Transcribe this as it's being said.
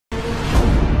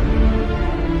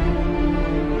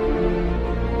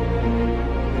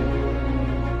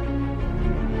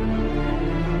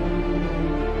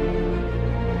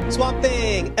Swamp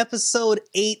Thing, episode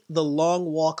 8, The Long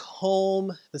Walk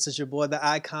Home. This is your boy, the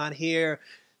Icon here.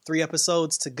 3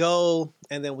 episodes to go,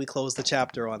 and then we close the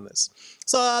chapter on this.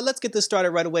 So let's get this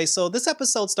started right away. So this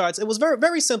episode starts, it was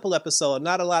very simple episode,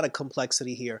 not a lot of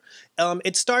complexity here.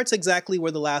 It starts exactly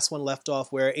where the last one left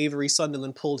off, where Avery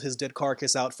Sunderland pulled his dead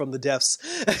carcass out from the depths,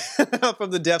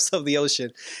 from the depths of the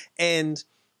ocean. And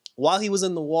while he was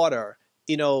in the water,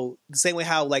 you know, the same way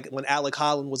how, like, when Alec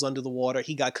Holland was under the water,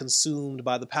 he got consumed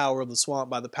by the power of the swamp,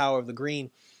 by the power of the green.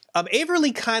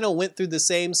 Avery kind of went through the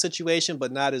same situation,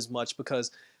 but not as much,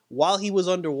 because while he was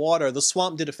underwater, the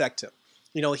swamp did affect him.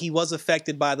 You know, he was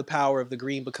affected by the power of the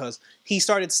green because he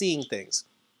started seeing things.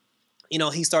 You know,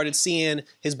 he started seeing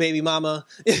his baby mama,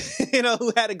 you know,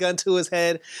 who had a gun to his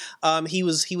head. He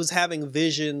was having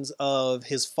visions of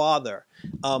his father,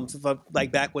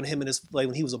 like back when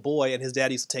when he was a boy and his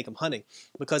dad used to take him hunting.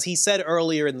 Because he said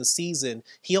earlier in the season,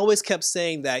 he always kept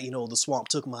saying that, you know, the swamp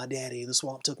took my daddy, the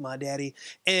swamp took my daddy.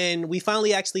 And we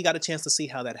finally actually got a chance to see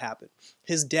how that happened.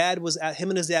 His dad was him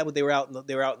and his dad, they were out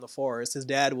in the forest. His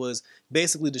dad was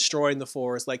basically destroying the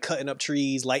forest, like cutting up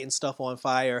trees, lighting stuff on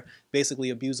fire, basically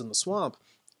abusing the swamp.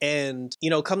 And, you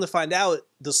know, come to find out,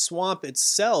 the swamp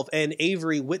itself, and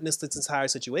Avery witnessed this entire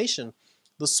situation,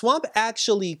 the swamp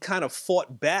actually kind of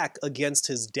fought back against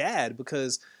his dad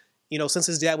because, you know, since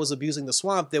his dad was abusing the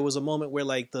swamp, there was a moment where,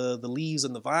 like, the leaves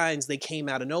and the vines, they came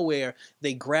out of nowhere.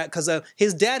 They grabbed, because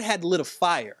his dad had lit a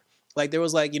fire. Like, there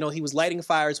was, like, you know, he was lighting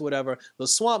fires, whatever. The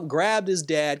swamp grabbed his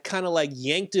dad, kind of, like,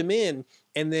 yanked him in.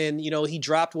 And then, you know, he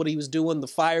dropped what he was doing. The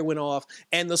fire went off.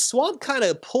 And the swamp kind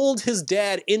of pulled his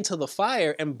dad into the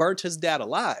fire and burnt his dad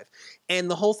alive. And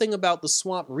the whole thing about the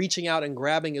swamp reaching out and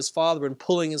grabbing his father and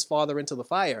pulling his father into the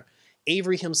fire,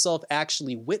 Avery himself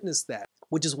actually witnessed that,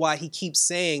 which is why he keeps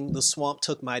saying the swamp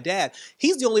took my dad.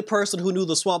 He's the only person who knew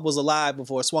the swamp was alive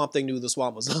before Swamp Thing knew the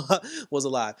swamp was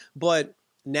alive. But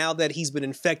now that he's been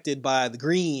infected by the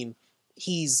green,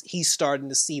 he's starting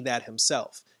to see that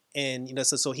himself. And, you know,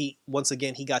 so he, once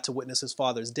again, he got to witness his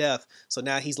father's death. So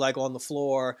now he's like on the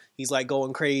floor, he's like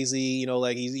going crazy, you know,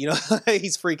 like he's, you know,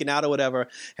 he's freaking out or whatever.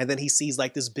 And then he sees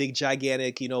like this big,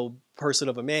 gigantic, you know, person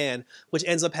of a man, which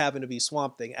ends up having to be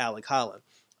Swamp Thing, Alec Holland.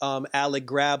 Alec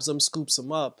grabs him, scoops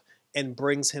him up, and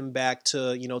brings him back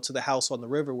to, you know, to the house on the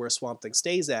river where Swamp Thing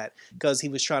stays at, because he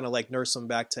was trying to like nurse him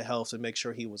back to health and make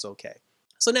sure he was okay.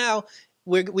 So now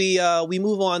we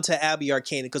move on to Abby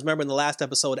Arcana, because remember in the last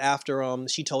episode, after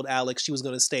she told Alex she was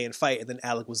going to stay and fight, and then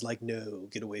Alec was like, no,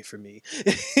 get away from me.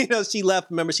 You know, she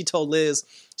left. Remember, she told Liz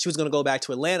she was going to go back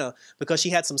to Atlanta because she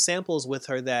had some samples with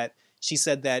her that she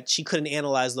said that she couldn't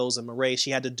analyze those in Murray.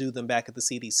 She had to do them back at the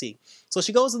CDC. So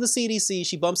she goes to the CDC.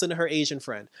 She bumps into her Asian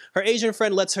friend. Her Asian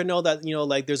friend lets her know that, you know,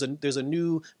 like there's a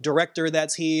new director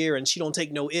that's here, and she don't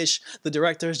take no ish. The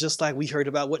director is just like, we heard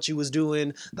about what you was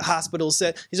doing. The hospital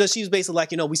said, she was basically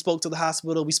like, you know, we spoke to the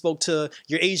hospital. We spoke to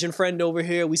your Asian friend over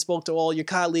here. We spoke to all your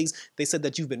colleagues. They said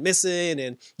that you've been missing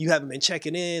and you haven't been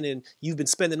checking in and you've been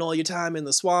spending all your time in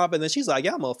the swamp. And then she's like,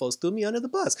 y'all motherfuckers threw me under the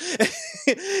bus.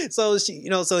 So she, you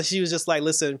know, so she was just like,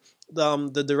 listen,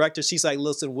 the director, she's like,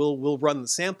 listen, we'll run the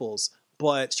samples,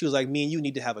 but she was like, me and you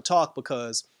need to have a talk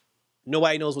because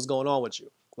nobody knows what's going on with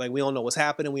you. Like, we don't know what's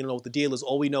happening. We don't know what the deal is.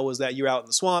 All we know is that you're out in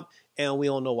the swamp, and we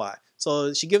don't know why.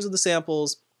 So she gives her the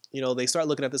samples. You know, they start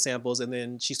looking at the samples, and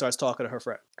then she starts talking to her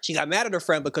friend. She got mad at her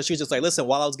friend because she was just like, listen,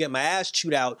 while I was getting my ass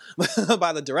chewed out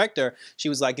by the director, she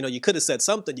was like, you know, you could have said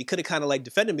something. You could have kind of like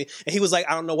defended me. And he was like,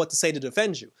 I don't know what to say to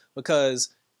defend you, because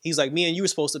he's like, me and you were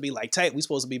supposed to be like tight. We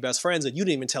supposed to be best friends, and you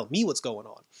didn't even tell me what's going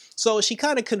on. So she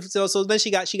kind of, so then she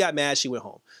got mad. She went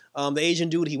home. The Asian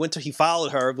dude, he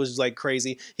followed her, which was like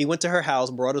crazy. He went to her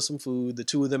house, brought her some food. The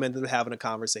two of them ended up having a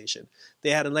conversation. They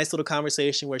had a nice little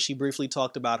conversation where she briefly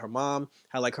talked about her mom,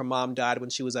 how like her mom died when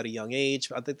she was at a young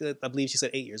age. I believe she said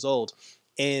 8 years old.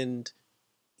 And,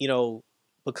 you know,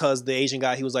 because the Asian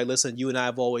guy, he was like, listen, you and I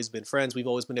have always been friends. We've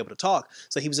always been able to talk.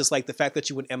 So he was just like, the fact that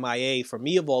you went MIA, for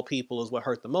me of all people, is what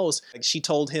hurt the most. Like, she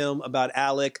told him about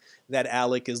Alec, that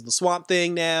Alec is the Swamp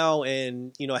Thing now,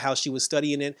 and, you know, how she was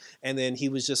studying it. And then he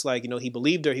was just like, you know, he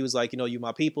believed her. He was like, you know, you're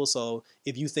my people. So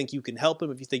if you think you can help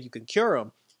him, if you think you can cure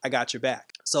him, I got your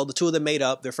back. So the two of them made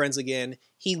up. They're friends again.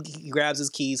 He grabs his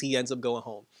keys. He ends up going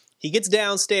home. He gets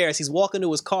downstairs, he's walking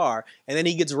to his car, and then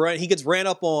he gets ran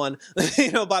up on,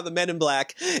 you know, by the men in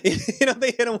black. You know, they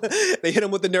hit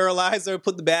him with the neuralizer,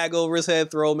 put the bag over his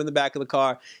head, throw him in the back of the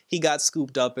car. He got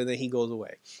scooped up, and then he goes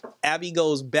away. Abby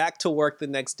goes back to work the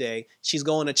next day. She's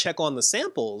going to check on the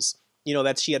samples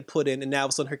that she had put in, and now all of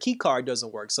a sudden her key card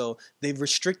doesn't work. So they've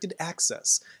restricted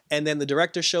access. And then the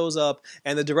director shows up,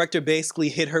 and the director basically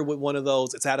hit her with one of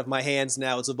those, it's out of my hands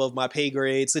now, it's above my pay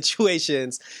grade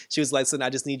situations. She was like, listen, I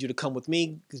just need you to come with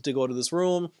me to go to this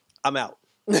room. I'm out.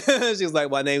 She was like,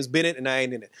 my name's Bennett and I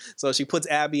ain't in it. So she puts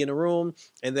Abby in a room,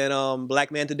 and then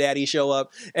Black Manta Daddy show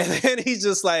up, and then he's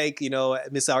just like,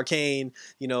 Miss Arcane,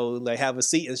 like, have a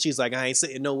seat. And she's like, I ain't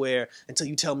sitting nowhere until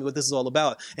you tell me what this is all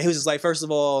about. And he was just like, first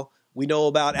of all, we know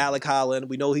about Alec Holland.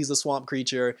 We know he's a swamp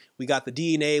creature. We got the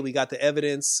DNA. We got the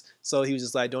evidence. So he was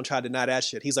just like, don't try to deny that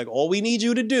shit. He's like, all we need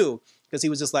you to do, because he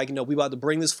was just like, we about to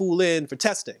bring this fool in for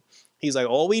testing. He's like,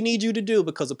 all we need you to do,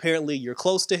 because apparently you're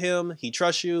close to him, he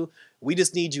trusts you, we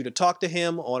just need you to talk to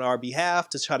him on our behalf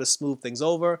to try to smooth things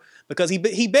over. Because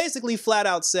he basically flat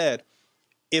out said,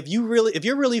 if you're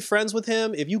really friends with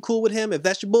him, if you cool with him, if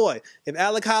that's your boy, if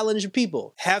Alec Holland is your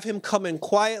people, have him come in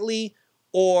quietly,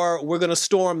 or we're going to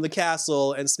storm the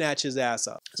castle and snatch his ass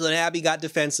up. So then Abby got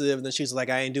defensive, and then she was like,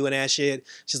 I ain't doing that shit.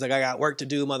 She's like, I got work to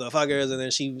do, motherfuckers. And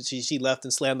then she left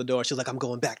and slammed the door. She was like, I'm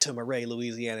going back to Murray,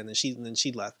 Louisiana. And then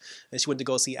she left, and she went to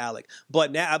go see Alec.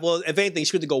 But now, well, if anything,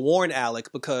 she went to go warn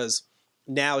Alec, because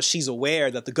now she's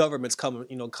aware that the government's coming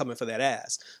for that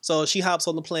ass. So she hops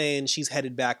on the plane. She's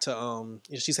headed back to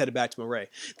Murray.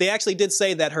 They actually did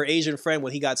say that her Asian friend,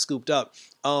 when he got scooped up,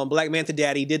 Black Manta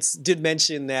Daddy did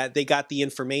mention that they got the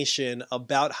information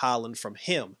about Holland from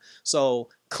him. So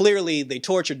clearly they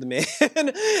tortured the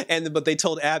man, but they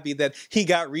told Abby that he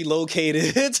got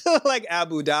relocated to like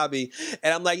Abu Dhabi.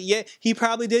 And I'm like, yeah, he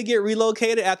probably did get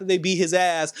relocated after they beat his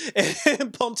ass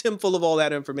and pumped him full of all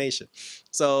that information.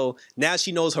 So now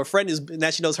she knows her friend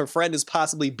is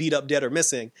possibly beat up, dead, or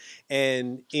missing,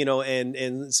 and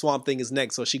Swamp Thing is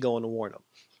next, so she going to warn him.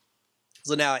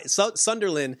 So now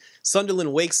Sunderland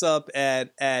wakes up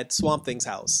at Swamp Thing's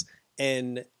house,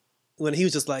 and when he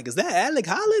was just like, is that Alec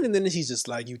Holland? And then he's just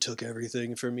like, you took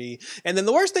everything from me. And then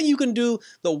the worst thing you can do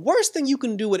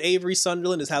with Avery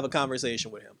Sunderland is have a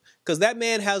conversation with him. Because that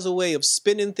man has a way of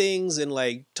spinning things and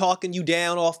like talking you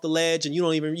down off the ledge, and you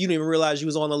didn't even realize you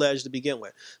was on the ledge to begin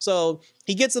with. So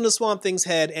he gets into Swamp Thing's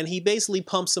head, and he basically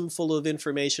pumps him full of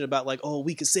information about like, oh,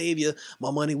 we could save you, my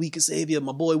money, we could save you,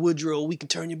 my boy Woodrow, we can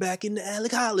turn you back into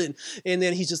Alec Holland. And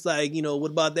then he's just like,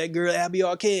 what about that girl Abby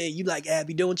Arcade? You like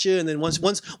Abby, don't you? And then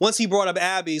once he brought up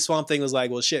Abby, Swamp Thing was like,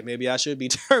 well, shit, maybe I should be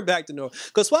turned back to normal.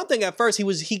 Because Swamp Thing at first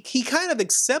he kind of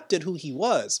accepted who he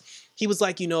was. He was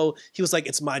like,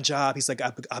 it's my job. He's like,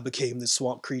 I became this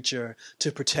swamp creature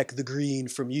to protect the green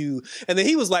from you. And then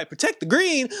he was like, protect the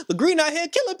green? The green out here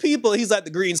killing people. He's like, the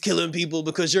green's killing people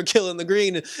because you're killing the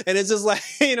green. And it's just like,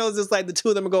 it's just like the two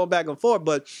of them are going back and forth.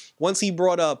 But once he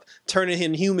brought up turning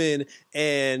him human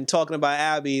and talking about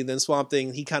Abby, then Swamp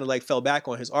Thing, he kind of like fell back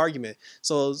on his argument.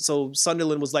 So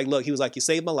Sunderland was like, look, he was like, you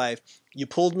saved my life. You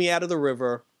pulled me out of the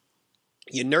river.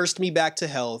 You nursed me back to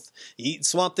health.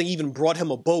 Swamp Thing even brought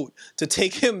him a boat to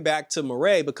take him back to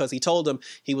Murray, because he told him,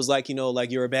 he was like,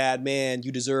 like, you're a bad man.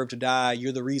 You deserve to die.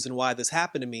 You're the reason why this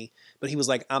happened to me. But he was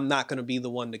like, I'm not going to be the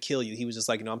one to kill you. He was just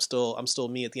like, I'm still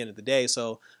me at the end of the day.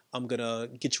 So I'm going to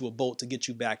get you a boat to get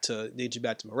you back to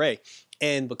Murray.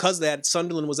 And because of that,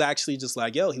 Sunderland was actually just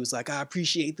like, yo, he was like, I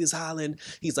appreciate this, Holland.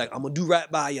 He's like, I'm going to do right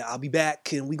by you. I'll be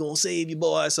back, and we going to save you,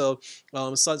 boy. So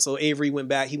Avery went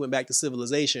back. He went back to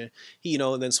civilization.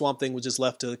 And then Swamp Thing was just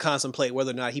left to contemplate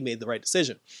whether or not he made the right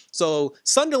decision. So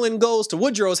Sunderland goes to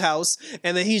Woodrow's house,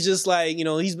 and then he's just like,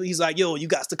 he's like, yo, you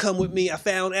got to come with me. I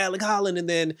found Alec Holland. And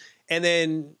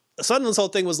then Sunderland's whole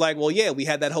thing was like, well, yeah, we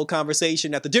had that whole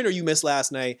conversation at the dinner you missed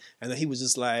last night. And then he was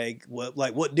just like,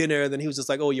 what dinner? And then he was just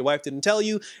like, oh, your wife didn't tell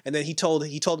you. And then he told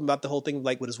him about the whole thing,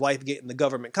 like with his wife getting the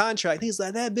government contract. He's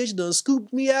like, that bitch done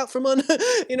scooped me out from under,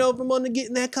 from under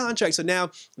getting that contract. So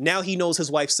now he knows his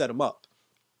wife set him up.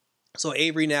 So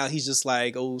Avery now, he's just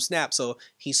like, oh, snap. So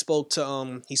he spoke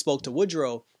to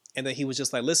Woodrow, and then he was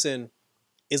just like, listen,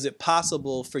 is it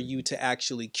possible for you to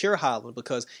actually cure Holland?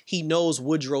 Because he knows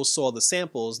Woodrow saw the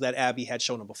samples that Abby had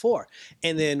shown him before.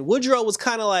 And then Woodrow was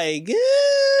kind of like,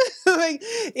 like,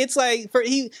 it's like,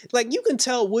 you can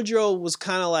tell Woodrow was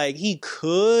kind of like, he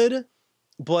could,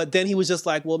 but then he was just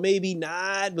like, well, maybe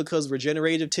not, because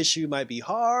regenerative tissue might be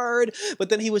hard. But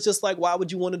then he was just like, why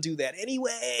would you want to do that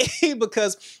anyway?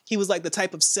 Because he was like, the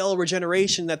type of cell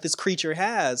regeneration that this creature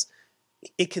has,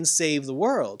 it can save the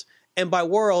world. And by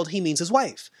world, he means his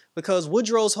wife, because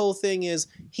Woodrow's whole thing is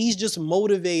he's just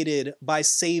motivated by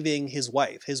saving his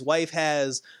wife. His wife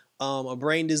has a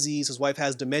brain disease. His wife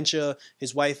has dementia.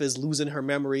 His wife is losing her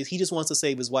memories. He just wants to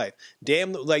save his wife.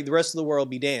 Damn, like the rest of the world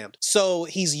be damned. So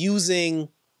he's using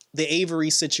the Avery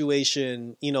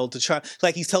situation, you know, to try,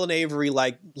 like he's telling Avery,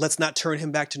 like, let's not turn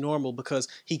him back to normal because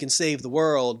he can save the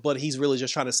world, but he's really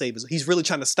just trying to he's really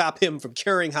trying to stop him from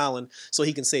curing Holland so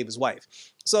he can save his wife.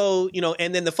 So, you know,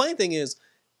 and then the funny thing is,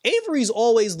 Avery's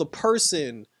always the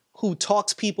person who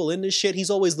talks people into shit. He's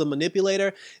always the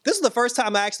manipulator. This is the first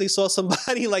time I actually saw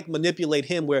somebody like manipulate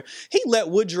him, where he let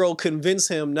Woodrow convince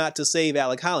him not to save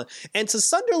Alec Holland. And to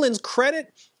Sunderland's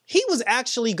credit, he was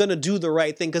actually going to do the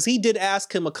right thing, because he did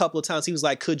ask him a couple of times. He was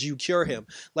like, could you cure him?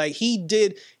 Like, he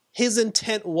did. His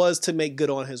intent was to make good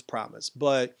on his promise.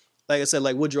 But like I said,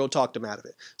 like, Woodrow talked him out of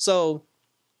it. So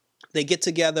they get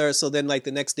together. So then, like,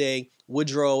 the next day,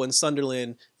 Woodrow and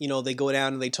Sunderland, you know, they go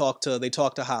down and they talk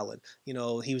to Holland. You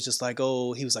know, he was just like,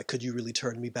 oh, he was like, could you really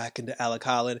turn me back into Alec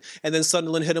Holland? And then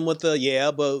Sunderland hit him with the,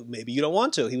 yeah, but maybe you don't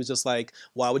want to. He was just like,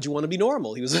 why would you want to be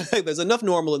normal? He was like, there's enough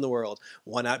normal in the world.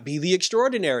 Why not be the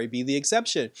extraordinary, be the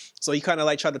exception? So he kind of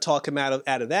like tried to talk him out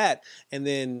of that. And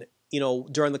then, you know,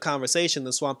 during the conversation,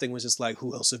 the Swamp Thing was just like,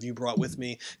 who else have you brought with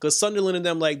me? Because Sunderland and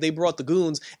them, like, they brought the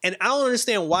goons. And I don't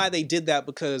understand why they did that,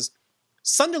 because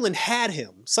Sunderland had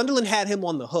him. Sunderland had him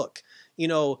on the hook. You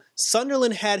know,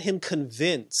 Sunderland had him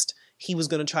convinced he was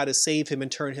going to try to save him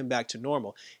and turn him back to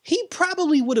normal. He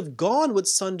probably would have gone with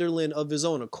Sunderland of his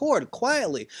own accord,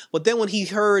 quietly. But then when he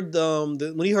heard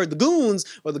the goons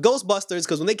or the Ghostbusters,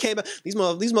 because when they came out, these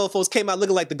motherfuckers came out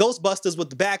looking like the Ghostbusters with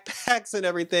the backpacks and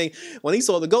everything. When he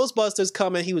saw the Ghostbusters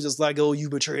coming, he was just like, "Oh, you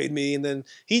betrayed me!" And then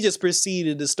he just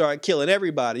proceeded to start killing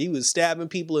everybody. He was stabbing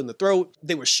people in the throat.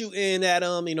 They were shooting at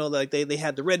him. You know, like they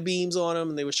had the red beams on him,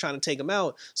 and they was trying to take him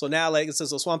out. So now, like, it says,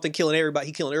 so Swamp Thing killing everybody.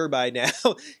 He killing everybody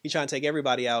now. He's trying to take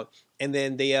everybody out. And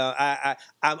then they, I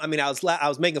mean, I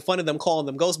was making fun of them, calling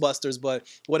them Ghostbusters, but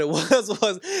what it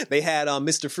was they had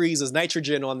Mr. Freeze's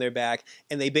nitrogen on their back,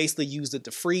 and they basically used it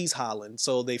to freeze Holland.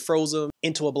 So they froze him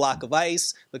into a block of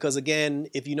ice, because again,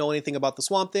 if you know anything about the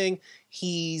Swamp Thing,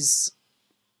 he's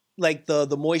like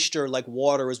the moisture, like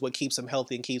water, is what keeps him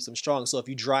healthy and keeps him strong. So if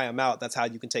you dry him out, that's how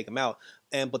you can take him out.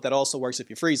 But that also works if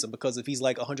you freeze him, because if he's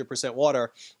like 100%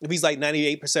 water, if he's like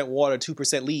 98% water,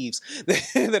 2% leaves,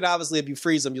 then obviously if you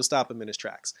freeze him, you'll stop him in his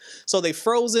tracks. So they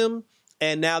froze him,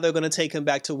 and now they're going to take him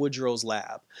back to Woodrow's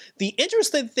lab. The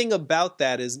interesting thing about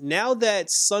that is, now that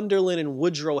Sunderland and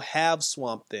Woodrow have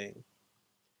Swamp Thing,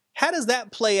 how does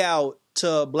that play out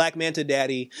to Black Manta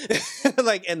Daddy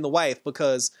like, and the wife?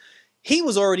 Because he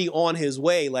was already on his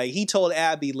way. Like, he told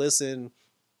Abby, listen,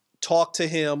 talk to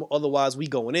him, otherwise we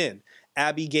going in.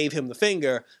 Abby gave him the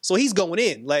finger, so he's going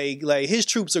in. Like his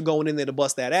troops are going in there to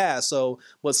bust that ass. So,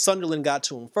 but Sunderland got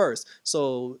to him first.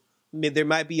 So there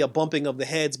might be a bumping of the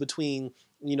heads between,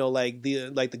 you know, like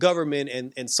the government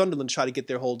and Sunderland to try to get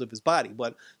their hold of his body.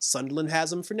 But Sunderland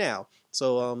has him for now.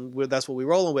 So that's what we're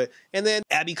rolling with. And then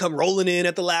Abby come rolling in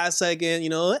at the last second, you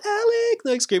know, Alec,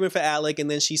 like screaming for Alec. And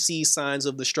then she sees signs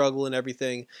of the struggle and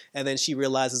everything. And then she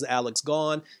realizes Alec's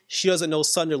gone. She doesn't know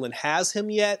Sunderland has him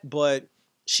yet, but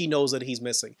she knows that he's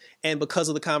missing. And because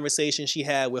of the conversation she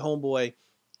had with Homeboy,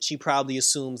 she probably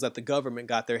assumes that the government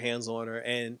got their hands on her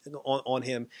and on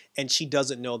him, and she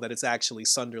doesn't know that it's actually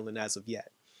Sunderland as of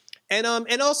yet. And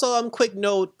also, quick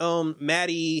note,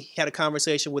 Maddie had a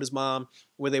conversation with his mom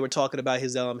where they were talking about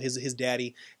his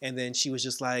daddy, and then she was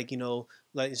just like, you know,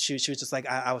 like she was just like,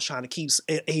 I was trying to keep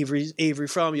Avery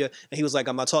from you, and he was like,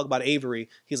 I'm not talking about Avery.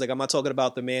 He's like, I'm not talking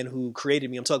about the man who created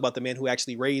me. I'm talking about the man who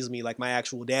actually raised me, like my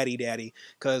actual daddy,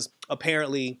 because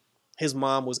apparently his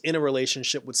mom was in a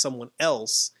relationship with someone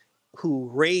else who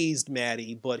raised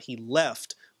Maddie, but he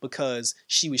left because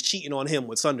she was cheating on him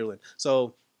with Sunderland.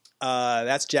 So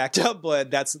that's jacked up,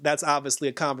 but that's obviously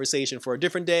a conversation for a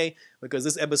different day, because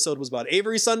this episode was about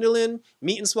Avery Sunderland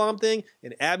meeting Swamp Thing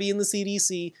and Abby in the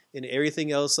CDC, and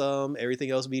everything else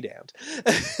be damned.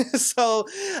 So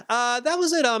that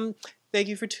was it. Thank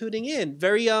you for tuning in.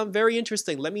 Very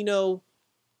interesting. Let me know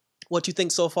what you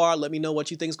think so far. Let me know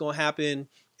what you think is going to happen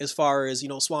as far as, you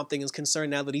know, Swamp Thing is concerned,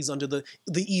 now that he's under the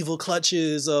evil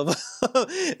clutches of,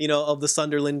 you know, of the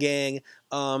Sunderland gang.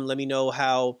 Let me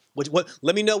know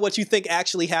let me know what you think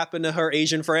actually happened to her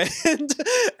Asian friend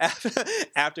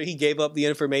after he gave up the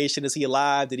information. Is he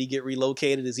alive? Did he get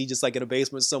relocated? Is he just like in a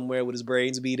basement somewhere with his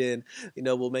brains beat in? You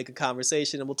know, we'll make a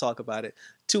conversation and we'll talk about it.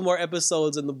 2 more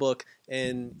episodes in the book,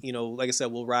 and, you know, like I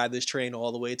said, we'll ride this train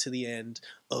all the way to the end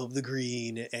of the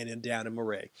green and down in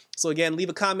Moray. So again, leave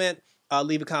a comment.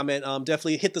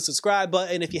 Definitely hit the subscribe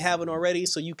button if you haven't already,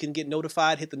 so you can get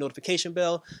notified. Hit the notification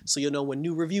bell so you'll know when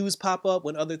new reviews pop up,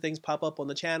 when other things pop up on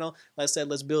the channel. Like I said,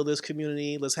 let's build this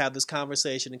community. Let's have this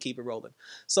conversation and keep it rolling.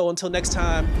 So until next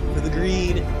time, for the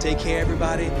green, take care,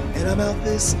 everybody. And I'm out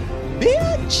this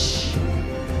bitch.